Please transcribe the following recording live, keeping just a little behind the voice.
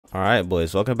Alright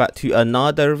boys, welcome back to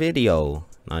another video.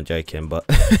 Not joking, but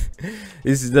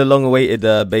this is the long awaited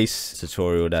base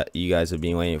tutorial that you guys have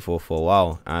been waiting for a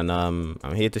while, and I'm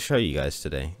here to show you guys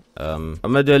today. I'm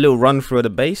gonna do a little run through the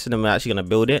base, and then we're actually gonna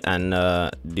build it and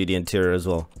do the interior as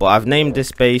well. But I've named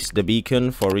this base the beacon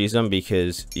for a reason,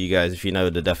 because you guys, if you know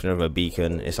the definition of a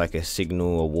beacon, it's like a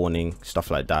signal, a warning,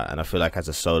 stuff like that. And I feel like as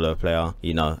a solo player,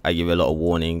 you know, I give a lot of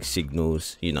warning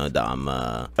signals, you know, that I'm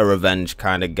a revenge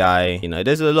kind of guy. You know,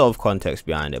 there's a lot of context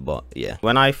behind it, but yeah.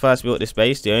 When I first built this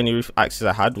base, the only roof access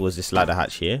I had was this ladder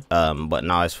hatch here, but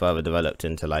now it's further developed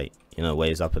into like, you know,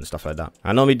 ways up and stuff like that.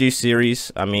 I normally do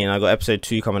series. I mean, I got episode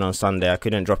 2 coming on Sunday. I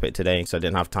couldn't drop it today because I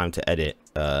didn't have time to edit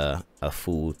a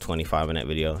full 25-minute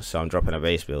video, so I'm dropping a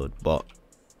base build. But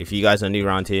if you guys are new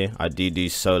around here, I do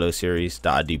solo series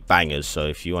that I do bangers. So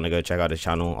if you want to go check out the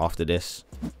channel after this,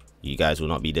 you guys will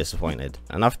not be disappointed.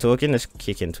 Enough talking, let's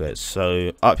kick into it.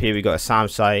 So up here we got a SAM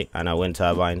site and a wind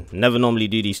turbine. Never normally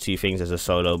do these two things as a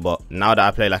solo, but now that I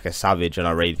play like a savage and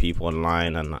I raid people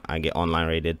online and I get online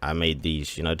raided, I made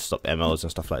these, you know, to stop MLs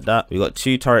and stuff like that. We got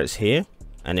 2 turrets here,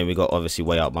 and then we got obviously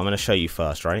way up. I'm going to show you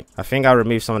first, right? I think I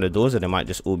removed some of the doors and they might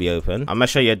just all be open. I'm going to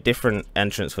show you a different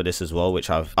entrance for this as well, which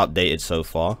I've updated so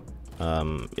far.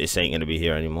 This ain't going to be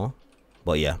here anymore,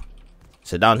 but yeah.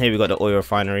 So down here we got the oil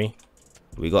refinery.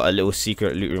 We got a little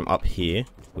secret loot room up here,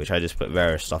 which I just put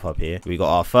various stuff up here. We got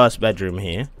our first bedroom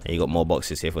here, and you got more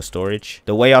boxes here for storage.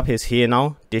 The way up is here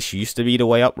now. This used to be the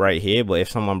way up right here, but if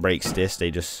someone breaks this,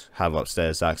 they just have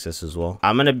upstairs access as well.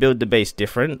 I'm gonna build the base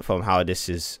different from how this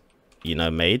is, you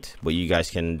know, made, but you guys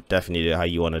can definitely do it how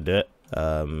you want to do it.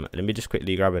 Let me just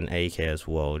quickly grab an AK as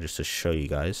well, just to show you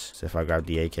guys. So if I grab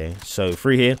the AK, so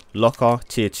through here, locker,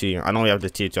 tier 2. I know we have the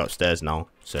tier 2 upstairs now.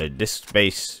 So this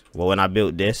space, well, when I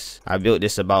built this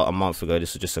about a month ago.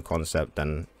 This was just a concept,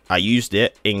 and I used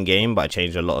it in game, but I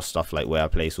changed a lot of stuff, like where I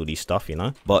place all these stuff, you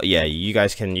know. But yeah, you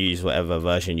guys can use whatever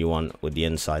version you want with the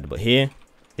inside. But here,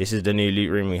 this is the new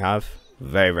loot room we have.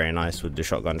 Very nice with the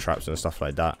shotgun traps and stuff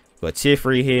like that. Got tier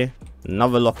 3 here,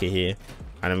 another locker here,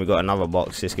 and then we got another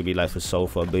box. This could be like for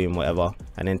sofa, boom, whatever.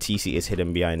 And then TC is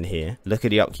hidden behind here. Look at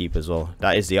the upkeep as well.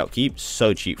 That is the upkeep.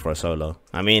 So cheap for a solo.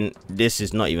 I mean, this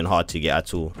is not even hard to get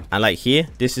at all. And like here,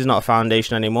 this is not a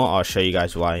foundation anymore. I'll show you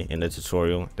guys why in the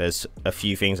tutorial. There's a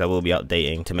few things I will be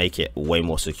updating to make it way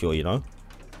more secure, you know.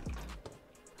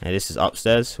 And this is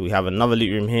upstairs. We have another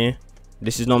loot room here.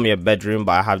 This is normally a bedroom,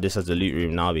 but I have this as a loot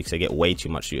room now because I get way too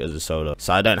much loot as a solo.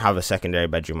 So I don't have a secondary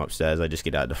bedroom upstairs. I just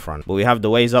get it at the front. But we have the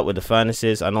ways up with the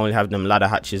furnaces. I normally have them ladder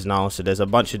hatches now. So there's a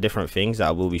bunch of different things that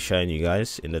I will be showing you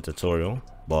guys in the tutorial.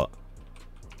 But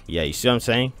yeah, you see what I'm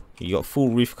saying? You got full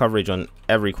roof coverage on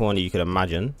every corner you could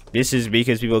imagine. This is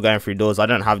because people are going through doors. I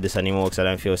don't have this anymore because I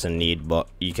don't feel it's a need. But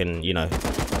you can, you know,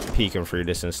 peeking through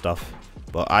this and stuff.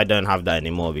 But I don't have that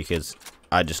anymore because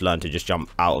I just learned to just jump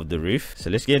out of the roof. So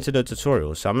let's get into the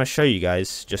tutorial. So I'm going to show you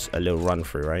guys just a little run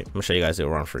through, right? I'm going to show you guys a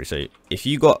little run through. So if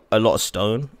you got a lot of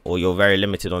stone, or you're very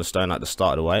limited on stone at the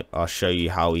start of the wipe, I'll show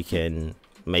you how we can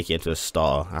make it into a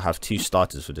starter. I have 2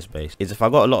 starters for this base. If I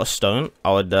got a lot of stone,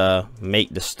 I would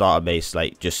make the starter base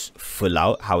like just full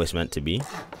out how it's meant to be.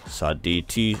 So I'd do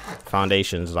 2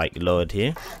 foundations like lowered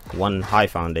here, 1 high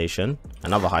foundation,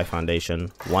 another high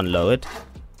foundation, 1 lowered,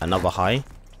 another high,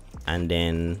 and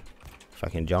then if I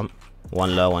can jump,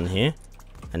 1 low one here,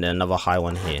 and then another high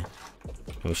one here.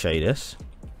 Let me show you this.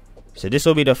 So this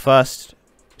will be the first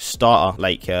starter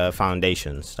like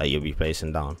foundations that you'll be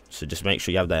placing down, so just make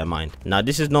sure you have that in mind. Now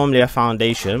this is normally a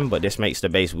foundation, but this makes the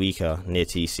base weaker near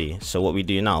TC. So what we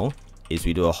do now is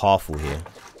we do a half wall here,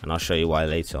 and I'll show you why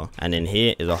later. And then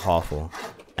here is a half wall,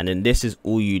 and then this is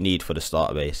all you need for the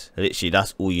starter base. Literally,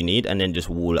 that's all you need, and then just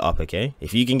wall it up, okay?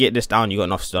 If you can get this down, you got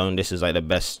enough stone. This is like the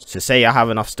best. So say I have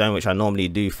enough stone, which I normally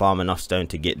do farm enough stone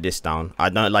to get this down. I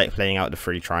don't like playing out the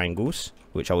 3 triangles,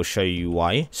 which I will show you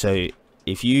why. So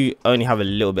if you only have a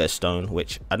little bit of stone,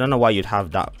 which I don't know why you'd have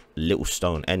that little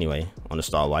stone anyway on the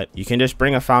starter wipe, you can just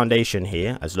bring a foundation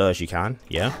here as low as you can,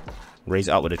 yeah? Raise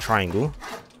it up with a triangle,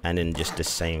 and then just the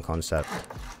same concept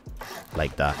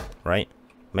like that, right?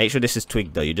 Make sure this is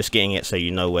twigged though. You're just getting it so you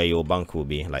know where your bunker will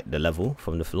be, like the level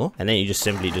from the floor. And then you just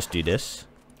simply just do this.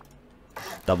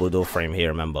 Double door frame here,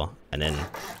 remember. And then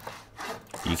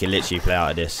you can literally play out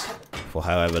of this for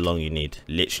however long you need.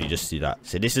 Literally just do that.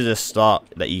 So this is a start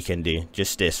that you can do.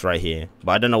 Just this right here.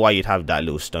 But I don't know why you'd have that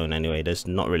little stone anyway. There's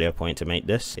not really a point to make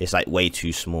this. It's like way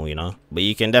too small, you know. But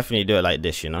you can definitely do it like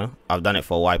this, you know. I've done it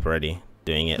for a wipe already.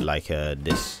 Doing it like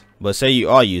this. But say you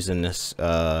are using this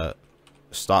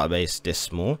starter base this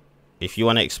small, if you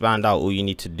want to expand out, all you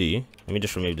need to do, let me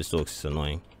just remove this door because it's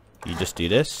annoying. You just do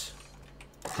this,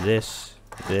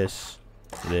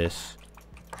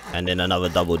 and then another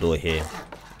double door here.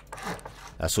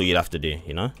 That's all you'd have to do,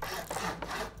 you know.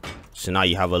 So now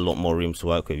you have a lot more room to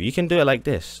work with. You can do it like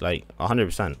this, like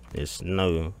 100%. It's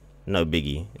no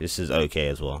biggie. This is okay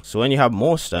as well. So when you have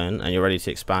more stone and you're ready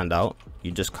to expand out,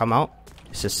 you just come out.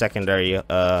 It's a secondary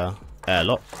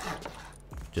airlock.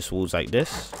 Just walls like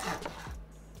this,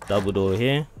 double door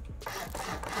here,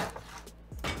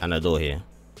 and a door here,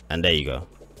 and there you go.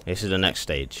 This is the next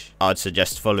stage. I'd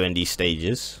suggest following these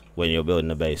stages when you're building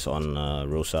the base on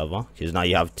real server, because now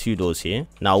you have 2 doors here.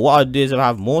 Now what I'd do is, if I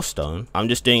have more stone, I'm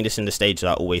just doing this in the stage that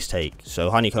I always take. So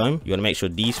honeycomb, you want to make sure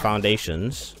these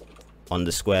foundations on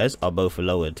the squares are both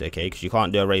lowered, okay, because you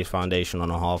can't do a raised foundation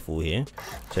on a half wall here.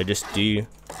 So just do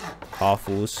half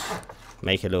walls,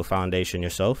 make a little foundation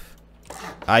yourself.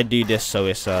 I do this so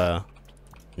it's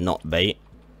not bait.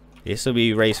 This will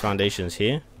be raised foundations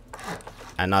here,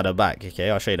 and now the back. Okay,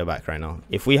 I'll show you the back right now.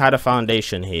 If we had a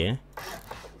foundation here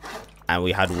and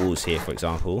we had walls here, for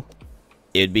example,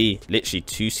 it'd be literally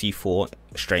 2c4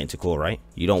 straight into core, right?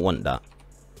 You don't want that.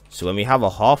 So when we have a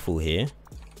half wall here,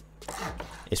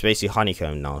 it's basically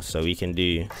honeycomb now, so we can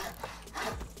do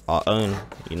our own,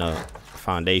 you know,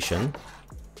 foundation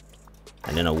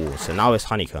and then a wall. So now it's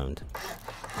honeycombed.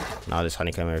 Now let's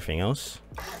honeycomb everything else.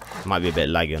 Might be a bit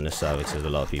laggy on the server because there's a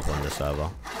lot of people on the server,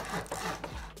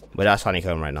 but that's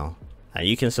honeycomb right now, and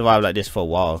you can survive like this for a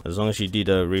while as long as you do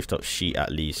the rooftop sheet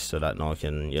at least, so that no one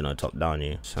can, you know, top down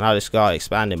you. So now let's go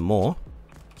expanding more.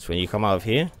 So when you come out of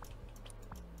here,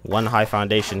 1 high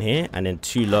foundation here, and then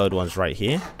 2 lowered ones right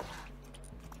here,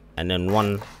 and then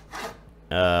 1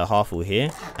 half wall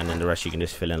here, and then the rest you can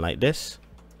just fill in like this.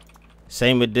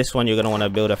 Same with this one, you're going to want to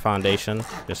build a foundation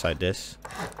just like this.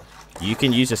 You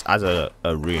can use this as a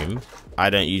room. I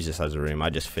don't use this as a room, I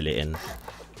just fill it in.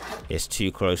 It's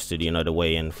too close to, you know, the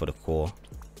way in for the core.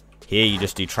 Here you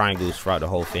just do triangles throughout the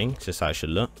whole thing. It's just how it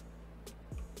should look,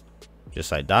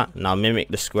 just like that. Now mimic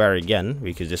the square again,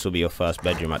 because this will be your first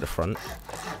bedroom at the front,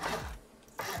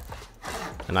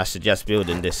 and I suggest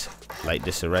building this like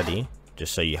this already,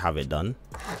 just so you have it done.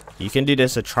 You can do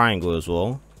this a triangle as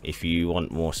well if you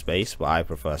want more space, but I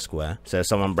prefer square, so if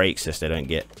someone breaks this, they don't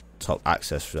get top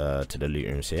access to the loot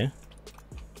rooms here.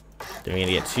 Then we're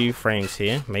gonna get 2 frames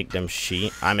here, make them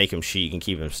sheet. I make them sheet, you can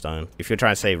keep them stone. If you're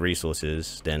trying to save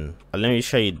resources, then let me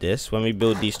show you this. When we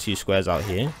build these 2 squares out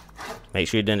here, make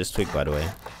sure you're doing this twig, by the way.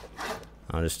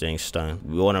 I'm just doing stone.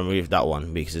 We want to remove that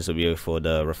one because this will be for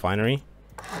the refinery,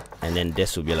 and then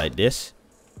this will be like this.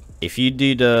 If you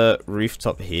do the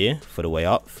rooftop here for the way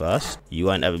up first, you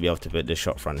won't ever be able to put the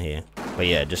shop front here. But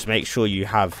yeah, just make sure you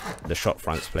have the shop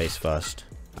fronts placed first.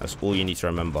 That's all you need to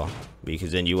remember,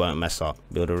 because then you won't mess up.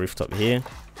 Build a rooftop here,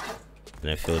 and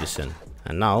then fill this in.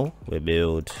 And now we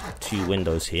build 2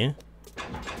 windows here.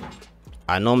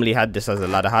 I normally had this as a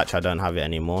ladder hatch, I don't have it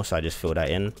anymore, so I just fill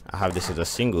that in. I have this as a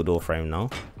single door frame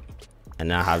now, and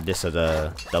then I have this as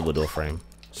a double door frame.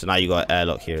 So now you got an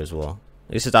airlock here as well.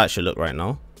 This is how it should look right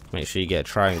now. Make sure you get a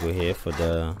triangle here for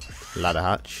the ladder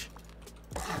hatch.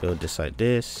 Build this like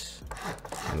this,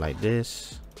 and like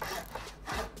this,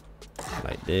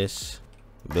 like this.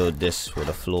 Build this with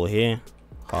a floor here,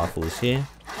 half walls here,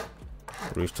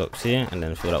 rooftops here, and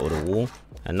then fill that with a wall.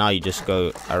 And now you just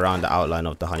go around the outline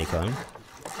of the honeycomb.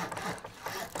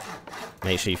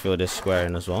 Make sure you fill this square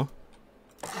in as well.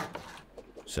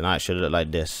 So now it should look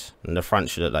like this, and the front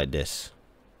should look like this.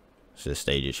 So the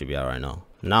stage it should be at right now.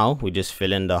 Now we just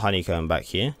fill in the honeycomb back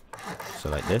here, so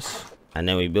like this, and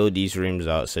then we build these rooms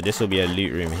out. So this will be a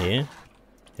loot room here,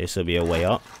 this will be a way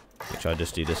up, which I'll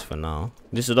just do this for now.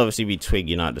 This would obviously be twig,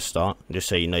 you know, at the start, just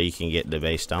so you know you can get the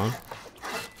base down.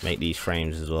 Make these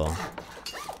frames as well,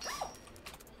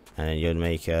 and you'll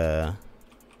make this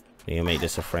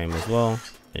a frame as well,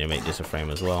 and you make this a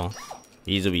frame as well.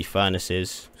 These will be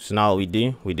furnaces. So now what we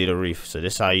do the roof. So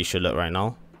this is how you should look right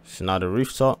now. So now the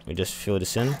rooftop, we just fill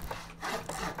this in.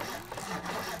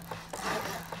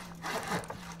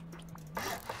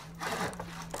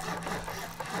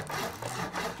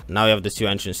 Now we have the 2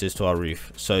 entrances to our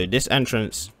roof. So this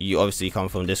entrance, you obviously come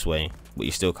from this way, but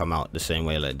you still come out the same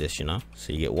way like this, you know.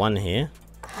 So you get 1 here.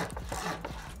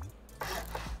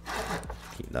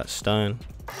 Keep that stone.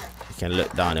 You can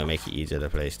look down, it'll make it easier to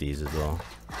place these as well.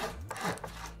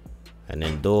 And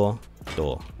then door,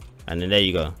 and then there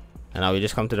you go. And now we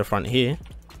just come to the front here,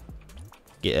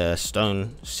 get a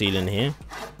stone ceiling here,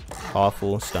 half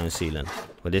wall stone ceiling.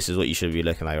 But this is what you should be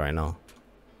looking like right now.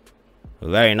 A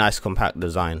very nice compact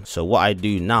design. So what I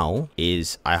do now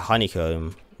is I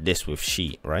honeycomb this with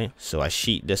sheet, right? So I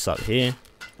sheet this up here,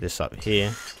 this,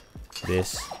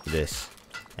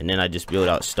 and then I just build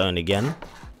out stone again,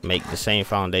 make the same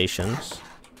foundations,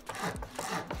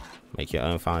 Make your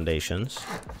own foundations.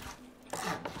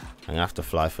 I'm gonna have to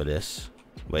fly for this,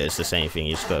 but it's the same thing.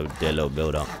 You just gotta do a little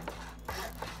build up.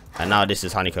 And now this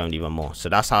is honeycombed even more. So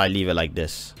that's how I leave it like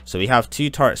this. So we have 2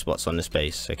 turret spots on this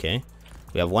base. Okay,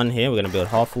 we have one here. We're gonna build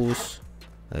half walls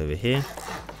over here.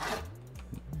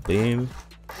 Boom,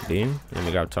 boom. Let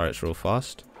me grab turrets real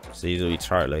fast. So these will be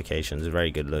turret locations,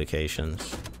 very good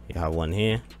locations. You have one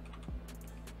here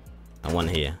and one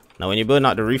here. Now when you're building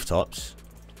out the rooftops,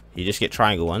 you just get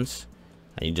triangle ones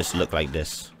and you just look like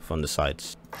this from the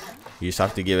sides. You just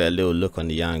have to give it a little look on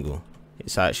the angle.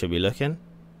 It's how it should be looking.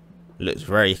 Looks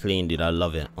very clean, dude. I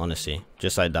love it, honestly.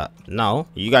 Just like that. Now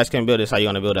you guys can build this how you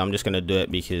want to build it. I'm just gonna do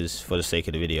it because for the sake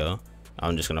of the video,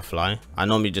 I'm just gonna fly. I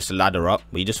normally just ladder up,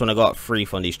 but you just want to go up 3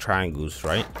 from these triangles,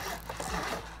 right?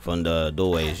 From the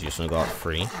doorways, you just want to go up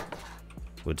 3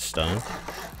 with stone,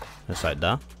 just like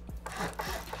that.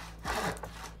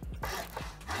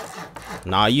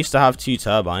 Now I used to have 2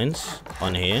 turbines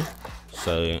on here,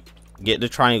 so get the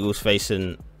triangles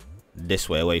facing this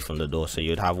way away from the door. So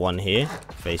you'd have one here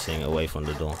facing away from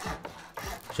the door,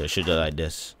 so it should look like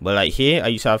this. But like here I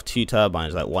used to have 2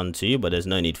 turbines, like 1, 2, but there's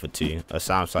no need for 2. A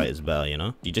sound site is better, you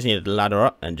know. You just need to ladder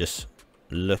up and just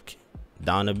look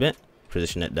down a bit,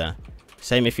 position it there.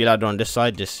 Same if you ladder on this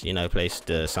side, just, you know, place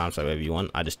the sound site wherever you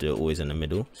want. I just do it always in the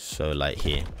middle, so like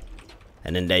here.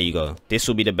 And then there you go. This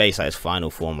will be the base at its final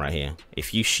form right here.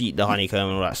 If you sheet the honeycomb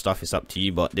and all that stuff, it's up to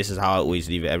you, but this is how I always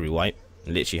leave it every wipe.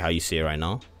 Literally how you see it right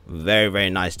now. Very,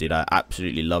 very nice, dude. I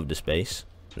absolutely love this base.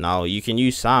 Now you can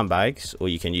use sandbags or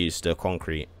you can use the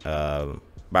concrete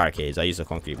barricades. I use the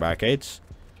concrete barricades.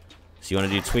 So you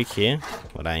want to do twig here.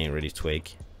 Well, that ain't really twig.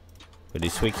 We'll do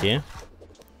twig here,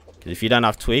 because if you don't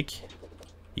have twig,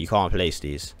 you can't place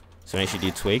these. So make sure you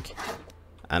do twig.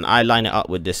 And I line it up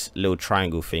with this little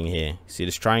triangle thing here. See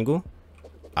this triangle?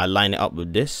 I line it up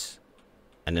with this,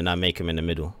 and then I make them in the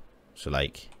middle. So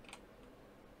like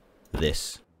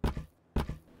this.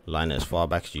 Line it as far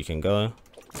back as you can go.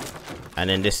 And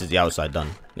then this is the outside done.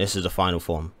 This is the final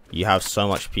form. You have so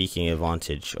much peeking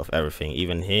advantage of everything.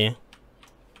 Even here,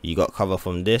 you got cover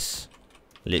from this.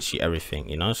 Literally everything,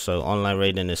 you know. So online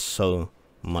raiding is so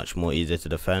much more easier to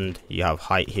defend. You have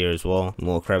height here as well,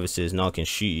 more crevices. Now I can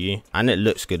shoot you, and it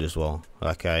looks good as well.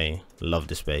 Like, I love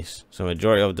this base. So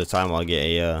majority of the time I'll get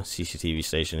a CCTV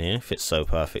station here. Fits so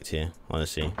perfect here,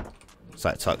 honestly. It's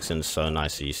like tucks in so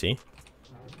nicely, you see.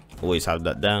 Always have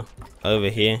that there. Over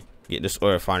here, get this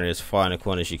oil refinery as far in the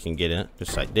corner as you can get it,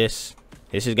 just like this.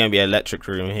 This is going to be an electric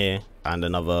room here, and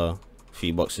another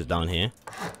few boxes down here.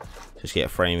 Just get a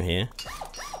frame here.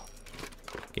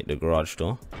 Get the garage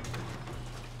door.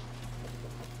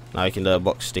 Now you can do a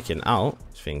box sticking out.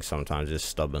 This thing sometimes is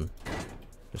stubborn.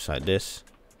 Just like this.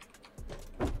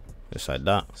 Just like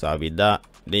that. So that'll be that.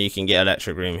 Then you can get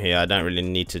electric room here. I don't really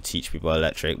need to teach people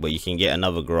electric, but you can get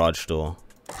another garage door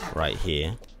right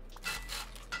here.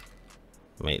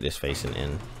 Make this facing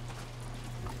in.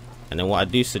 And then what I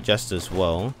do suggest as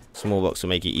well, small box will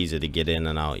make it easier to get in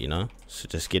and out, you know. So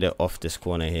just get it off this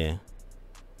corner here.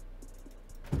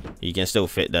 You can still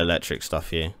fit the electric stuff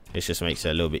here. It just makes it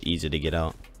a little bit easier to get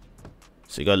out.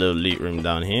 So you got a little loot room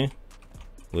down here.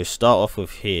 We'll start off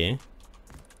with here,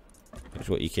 which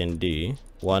what you can do.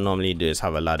 What I normally do is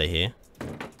have a ladder here,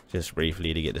 just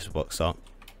briefly, to get this box up.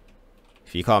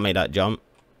 If you can't make that jump,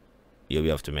 you'll be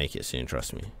able to make it soon,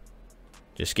 trust me.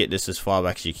 Just get this as far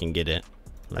back as you can get it,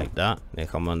 like that. Then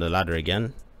come on the ladder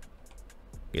again,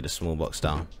 get a small box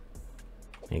down,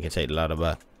 and you can take the ladder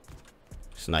back.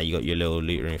 So now you got your little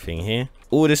loot room thing here.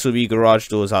 All this will be garage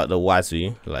doors out the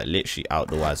wazoo, like literally out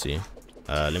the wazoo.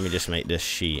 Let me just make this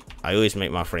sheet. I always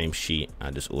make my frame sheet.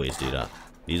 I just always do that.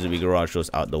 These will be garage doors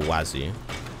out the wazoo.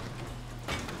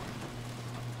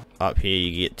 Up here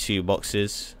you get 2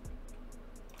 boxes,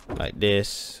 like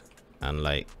this and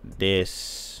like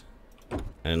this. And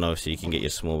then obviously you can get your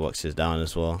small boxes down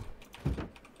as well,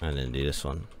 and then do this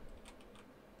one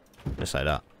just like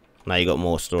that. Now you got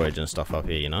more storage and stuff up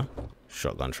here, you know.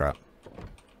 Shotgun trap,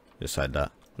 just like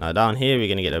that. Now down here we're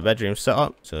gonna get a bedroom set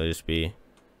up. So it'll just be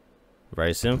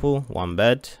very simple, 1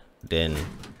 bed. Then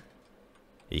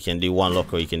you can do 1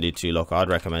 locker, or you can do 2 locker. I'd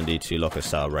recommend do 2 locker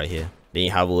setup right here. Then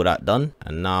you have all that done,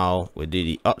 and now we'll do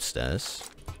the upstairs.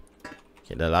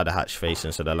 Get the ladder hatch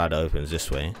facing so the ladder opens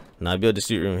this way. Now build the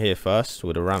suit room here first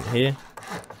with a ramp here,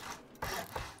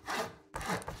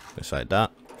 just like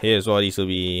that. Here as well, these will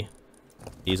be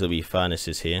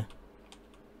furnaces here.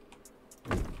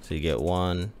 So you get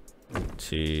 1,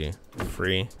 2,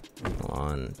 3.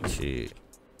 1, 2,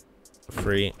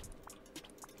 3.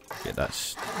 Get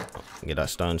that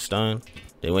stone.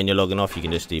 Then when you're logging off, you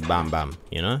can just do bam bam,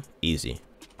 you know, easy.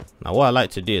 Now what I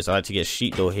like to do is I like to get a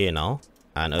sheet door here now,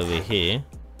 And over here,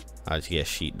 I just get a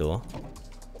sheet door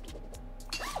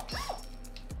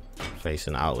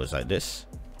facing outwards like this.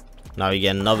 Now we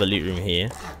get another loot room here.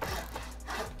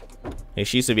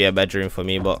 It used to be a bedroom for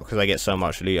me, but because I get so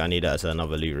much loot, I need that as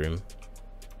another loot room.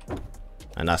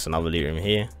 And that's another loot room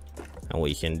here. And what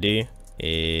you can do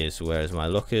is, where's my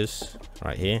lockers?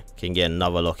 Right here. You can get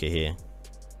another locker here.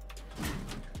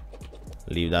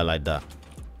 Leave that like that.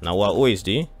 Now what I always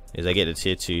do is I get the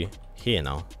tier 2 here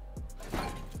now,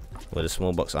 with a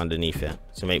small box underneath it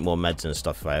to make more meds and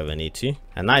stuff if I ever need to.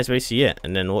 And that is basically it.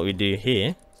 And then what we do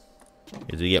here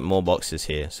is we get more boxes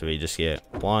here. So we just get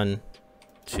 1,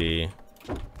 2,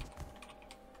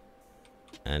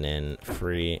 and then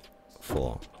 3,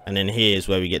 4. And then here is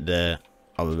where we get the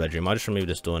other bedroom. I'll just remove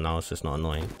this door now so it's not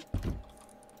annoying.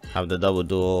 Have the double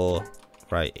door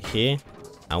right here.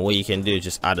 And what you can do is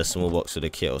just add a small box with a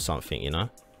kit or something, you know,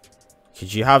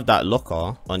 because you have that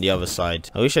locker on the other side.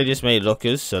 I wish I just made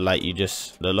lockers so like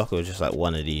the locker was just like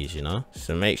one of these, you know.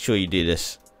 So make sure you do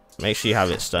this. Make sure you have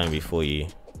it stone before you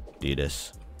do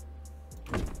this,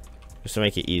 just to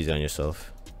make it easy on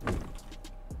yourself.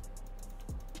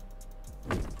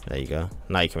 There you go.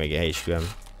 Now you can make it HQM.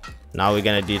 Now we're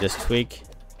gonna do this twig,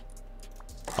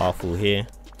 half wall here,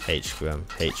 HQM,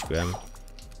 HQM.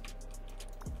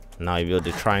 Now you build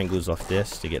the triangles off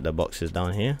this to get the boxes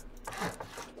down here.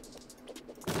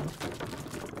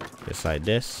 Just like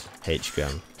this,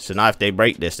 HQM. So now if they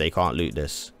break this, they can't loot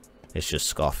this. It's just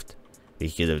scuffed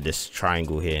because of this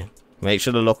triangle here. Make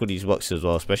sure to lock all these boxes as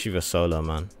well, especially for solo,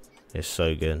 man. It's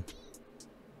so good.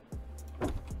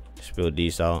 Just build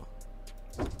these out.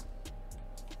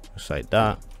 Just like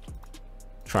that.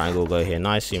 Triangle go here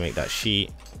nicely, make that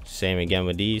sheet. Same again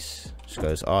with these. Just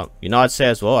goes up. You know, I'd say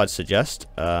as well, I'd suggest,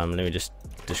 let me just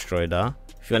destroy that.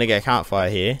 If you want to get a campfire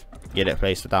here, get it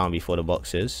placed down before the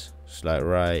boxes. Just like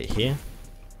right here.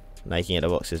 Now you can get the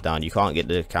boxes down. You can't get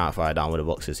the campfire down with the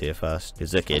boxes here first,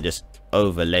 because look, it just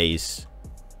overlays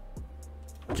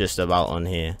just about on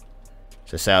here.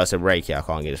 So say I was to break it, I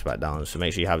can't get this back down. So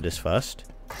make sure you have this first.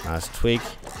 Nice twig.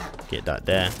 Get that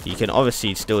there. You can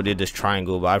obviously still do this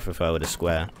triangle, but I prefer with a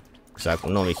square, because I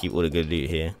can normally keep all the good loot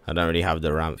here. I don't really have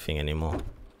the ramp thing anymore.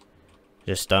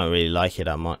 Just don't really like it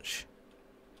that much.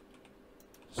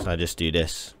 So I just do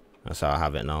this. That's how I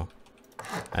have it now.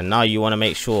 And now you want to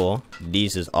make sure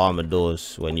these is armored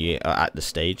doors when you are at the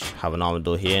stage. Have an armored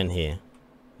door here and here.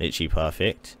 Literally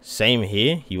perfect. Same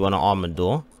here. You want an armored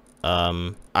door.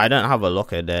 I don't have a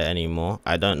locker there anymore.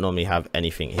 I don't normally have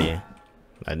anything here.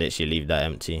 I literally leave that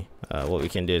empty. What we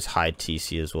can do is hide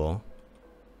TC as well.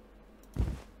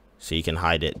 So you can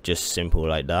hide it just simple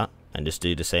like that. And just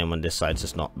do the same on this side so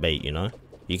it's not bait, you know.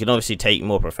 You can obviously take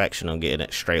more perfection on getting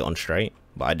it straight on straight,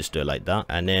 but I just do it like that.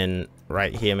 And then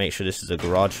right here, make sure this is a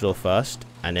garage door first,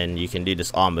 and then you can do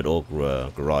this armored or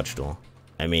garage door.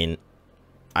 I mean,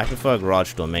 I prefer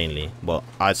garage door mainly, but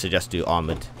I'd suggest do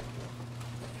armored.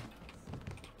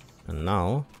 And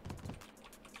now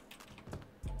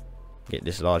get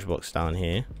this large box down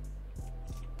here,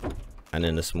 and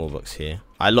then the small box here.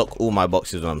 I lock all my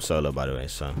boxes when I'm solo, by the way,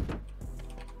 so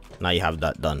now you have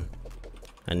that done.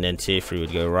 And then tier 3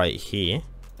 would go right here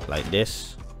like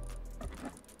this,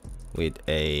 with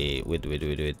a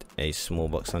small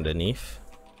box underneath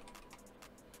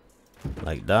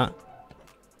like that.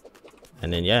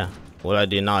 And then yeah, what I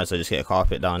do now is I just get a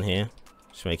carpet down here,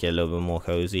 just make it a little bit more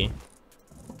cozy,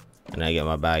 and I get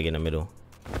my bag in the middle.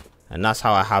 And that's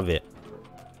how I have it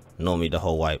normally, the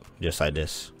whole wipe, just like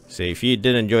this. So if you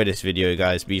did enjoy this video,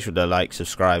 guys, be sure to like,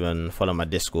 subscribe, and follow my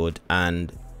Discord.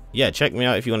 And yeah, check me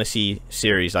out if you want to see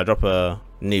series. I drop a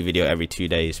new video every 2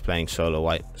 days playing solo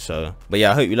wipe. So but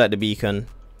yeah, I hope you like the beacon.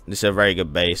 This is a very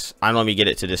good base. I normally get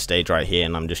it to this stage right here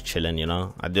and I'm just chilling, you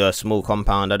know. I do a small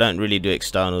compound. I don't really do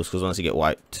externals because once you get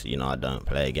wiped, you know, I don't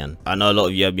play again. I know a lot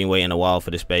of you have been waiting a while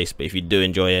for this base, but if you do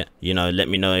enjoy it, you know, let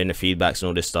me know in the feedbacks and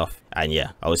all this stuff. And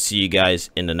yeah, I will see you guys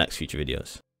in the next future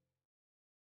videos.